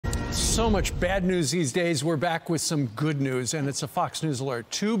So much bad news these days. We're back with some good news, and it's a Fox News alert.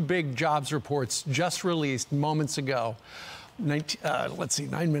 Two big jobs reports just released moments ago. 9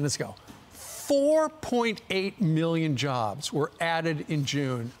 minutes ago. 4.8 million jobs were added in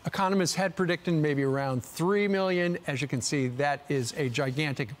June. Economists had predicted maybe around 3 million. As you can see, that is a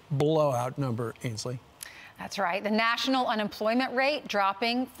gigantic blowout number, Ainsley. That's right. The national unemployment rate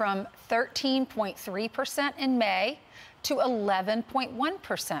dropping from 13.3% in May to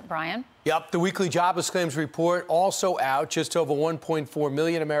 11.1%, Brian. Yep, the weekly jobless claims report also out. Just over 1.4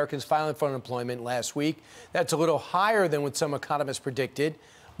 million Americans filing for unemployment last week. That's a little higher than what some economists predicted.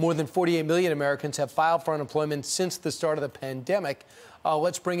 More than 48 million Americans have filed for unemployment since the start of the pandemic.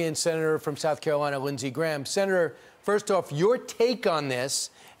 Let's bring in Senator from South Carolina, Lindsey Graham. Senator, first off, your take on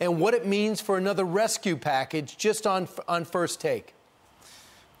this and what it means for another rescue package just on first take.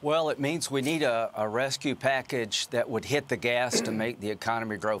 Well, it means we need a rescue package that would hit the gas to make the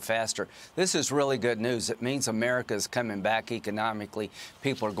economy grow faster. This is really good news. It means America is coming back economically.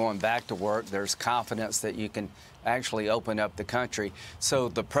 People are going back to work. There's confidence that you can actually open up the country. So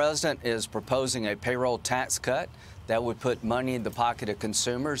the president is proposing a payroll tax cut that would put money in the pocket of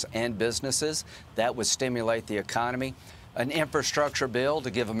consumers and businesses. That would stimulate the economy. An infrastructure bill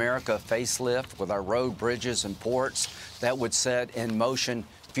to give America a facelift with our road, bridges, and ports. That would set in motion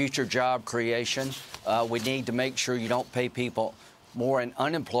future job creation. We need to make sure you don't pay people more in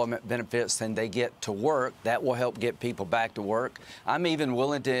unemployment benefits than they get to work. That will help get people back to work. I'm even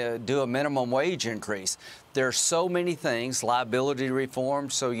willing to do a minimum wage increase. There are so many things, liability reform,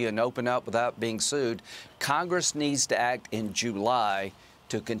 so you can open up without being sued. Congress needs to act in July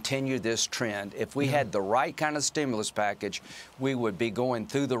to continue this trend. If we had the right kind of stimulus package, we would be going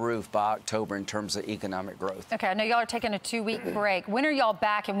through the roof by October in terms of economic growth. Okay, I know y'all are taking a 2-week break. When are y'all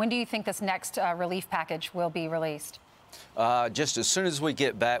back, and when do you think this next relief package will be released? Just as soon as we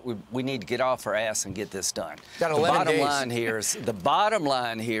get back, we need to get off our ass and get this done. Got 11 days. The bottom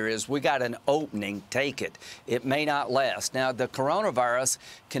line here is we got an opening. Take it. It may not last. Now, the coronavirus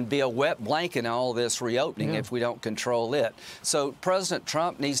can be a wet blanket on all this reopening if we don't control it. So President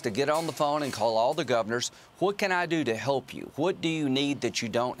Trump needs to get on the phone and call all the governors. What can I do to help you? What do you need that you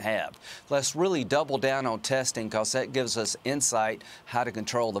don't have? Let's really double down on testing, because that gives us insight how to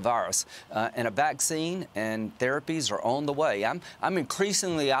control the virus. And a vaccine and therapies are on the way. I'm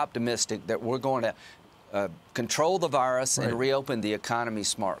increasingly optimistic that we're going to control the virus and reopen the economy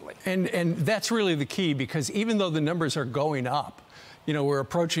smartly. And that's really the key, because even though the numbers are going up, you know, we're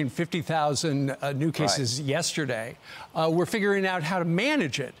approaching 50,000 new cases yesterday, we're figuring out how to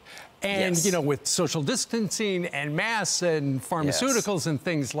manage it. And, you know, with social distancing and masks and pharmaceuticals and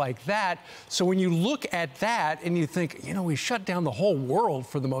things like that. So when you look at that and you think, you know, we shut down the whole world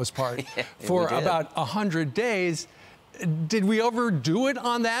for the most part for about 100 days. Did we overdo it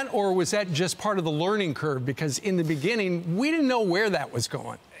on that, or was that just part of the learning curve? Because in the beginning, we didn't know where that was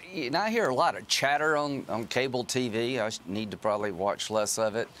going. And I hear a lot of chatter on cable TV. I need to probably watch less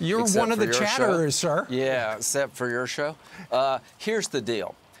of it. You're one of the chatterers, sir. Yeah, except for your show. Here's the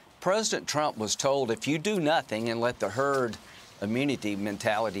deal. President Trump was told if you do nothing and let the herd immunity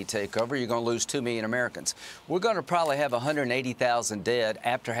mentality take over, you're going to lose 2 million Americans. We're going to probably have 180,000 dead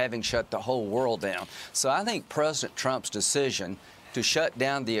after having shut the whole world down. So I think President Trump's decision to shut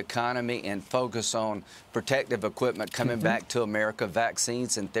down the economy and focus on protective equipment coming back to America,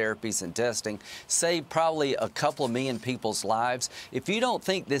 vaccines and therapies and testing, saved probably a couple of million people's lives. If you don't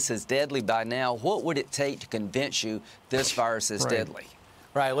think this is deadly by now, what would it take to convince you this virus is deadly?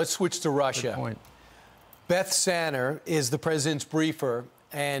 Right, let's switch to Russia. Good point. Beth Sanner is the president's briefer,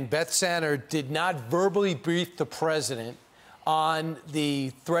 and Beth Sanner did not verbally brief the president on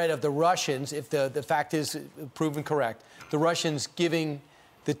the threat of the Russians, if the fact is proven correct, the Russians giving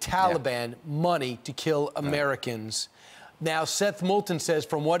the Taliban money to kill Americans. Now, Seth Moulton says,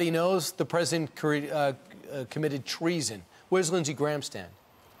 from what he knows, the president committed treason. Where does Lindsey Graham stand?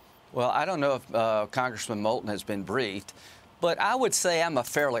 Well, I don't know if Congressman Moulton has been briefed, but I would say I'm a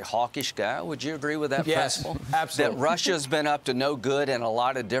fairly hawkish guy. Would you agree with that principle? Absolutely. That Russia's been up to no good in a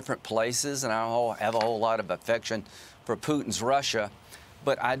lot of different places, and I have a whole lot of affection for Putin's Russia.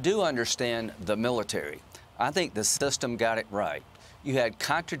 But I do understand the military. I think the system got it right. You had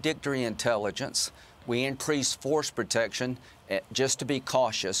contradictory intelligence. We increased force protection just to be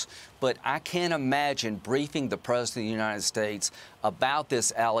cautious, but I can't imagine briefing the President of the United States about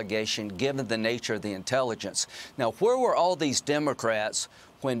this allegation given the nature of the intelligence. Now, where were all these Democrats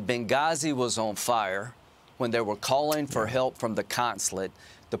when Benghazi was on fire, when they were calling for help from the consulate?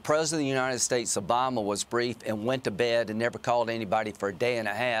 The President of the United States, Obama, was briefed and went to bed and never called anybody for a day and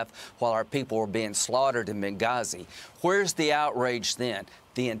a half while our people were being slaughtered in Benghazi. Where's the outrage then?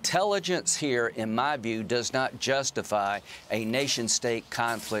 The intelligence here, in my view, does not justify a nation-state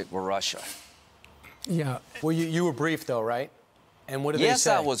conflict with Russia. Yeah. Well, you were briefed, though, right? And what did they say? Yes,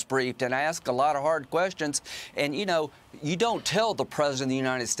 I was briefed, and I asked a lot of hard questions. And, you know, you don't tell the President of the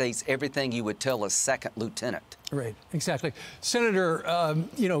United States everything you would tell a second lieutenant. Right, exactly. Senator,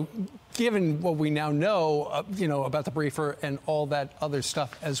 you know, given what we now know, you know, about the briefer and all that other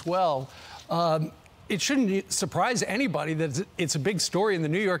stuff as well, it shouldn't surprise anybody that it's a big story in the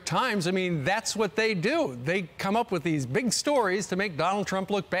New York Times. I mean, that's what they do. They come up with these big stories to make Donald Trump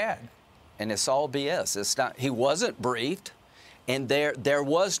look bad. And it's all BS. It's not. He wasn't briefed. And there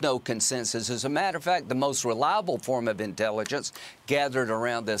was no consensus. As a matter of fact, the most reliable form of intelligence gathered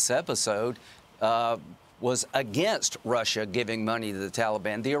around this episode was against Russia giving money to the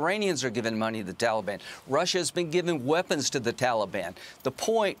Taliban. The Iranians are giving money to the Taliban. Russia has been giving weapons to the Taliban. The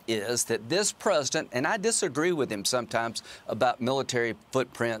point is that this president, and I disagree with him sometimes about military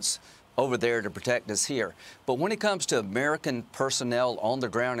footprints over there to protect us here. But when it comes to American personnel on the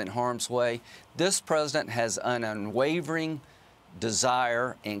ground in harm's way, this president has an unwavering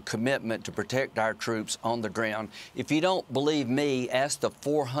desire and commitment to protect our troops on the ground. If you don't believe me, ask the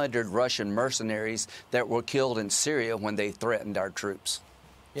 400 Russian mercenaries that were killed in Syria when they threatened our troops.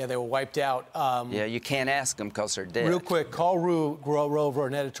 Yeah, they were wiped out. Yeah, you can't ask them because they're dead. Real quick, Carl Rue wrote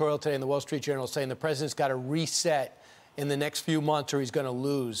an editorial today in the Wall Street Journal saying the president's got to reset in the next few months or he's going to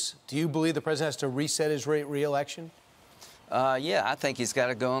lose. Do you believe the president has to reset his re-election? Yeah, I think he's got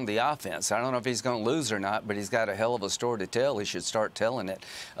to go on the offense. I don't know if he's going to lose or not, but he's got a hell of a story to tell. He should start telling it.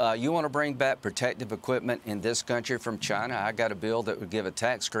 You want to bring back protective equipment in this country from China? I got a bill that would give a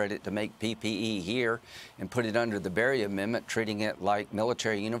tax credit to make PPE here and put it under the Berry Amendment, treating it like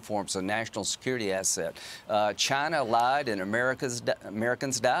military uniforms, a national security asset. China lied and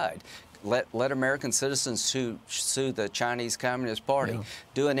Americans died. Let American citizens sue the Chinese Communist Party. Yeah.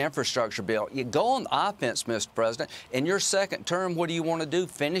 Do an infrastructure bill. You go on offense, Mr. President. In your second term, what do you want to do?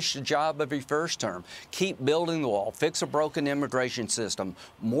 Finish the job of your first term. Keep building the wall. Fix a broken immigration system.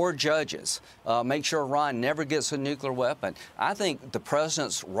 More judges. Make sure Iran never gets a nuclear weapon. I think the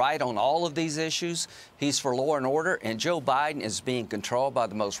president's right on all of these issues. He's for law and order, and Joe Biden is being controlled by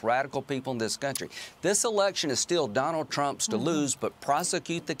the most radical people in this country. This election is still Donald Trump's to lose, but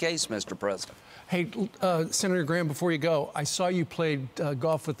prosecute the case, Mr. President. Hey, Senator Graham, before you go, I saw you played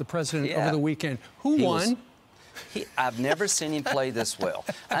golf with the president over the weekend. Who won? I've never seen him play this well.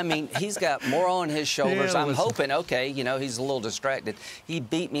 I mean, he's got more on his shoulders. I'm hoping, okay, you know, he's a little distracted. He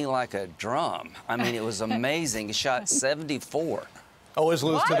beat me like a drum. I mean, it was amazing. He shot 74. Always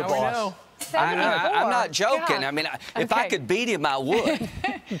lose to the boss. I'm not joking. Yeah. I mean, if I could beat him, I would.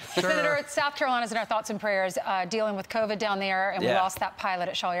 Senator, South Carolina's in our thoughts and prayers, dealing with COVID down there, and we lost that pilot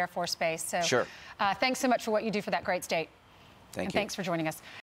at Shaw Air Force Base. So, sure. Thanks so much for what you do for that great state. Thank you. Thanks for joining us.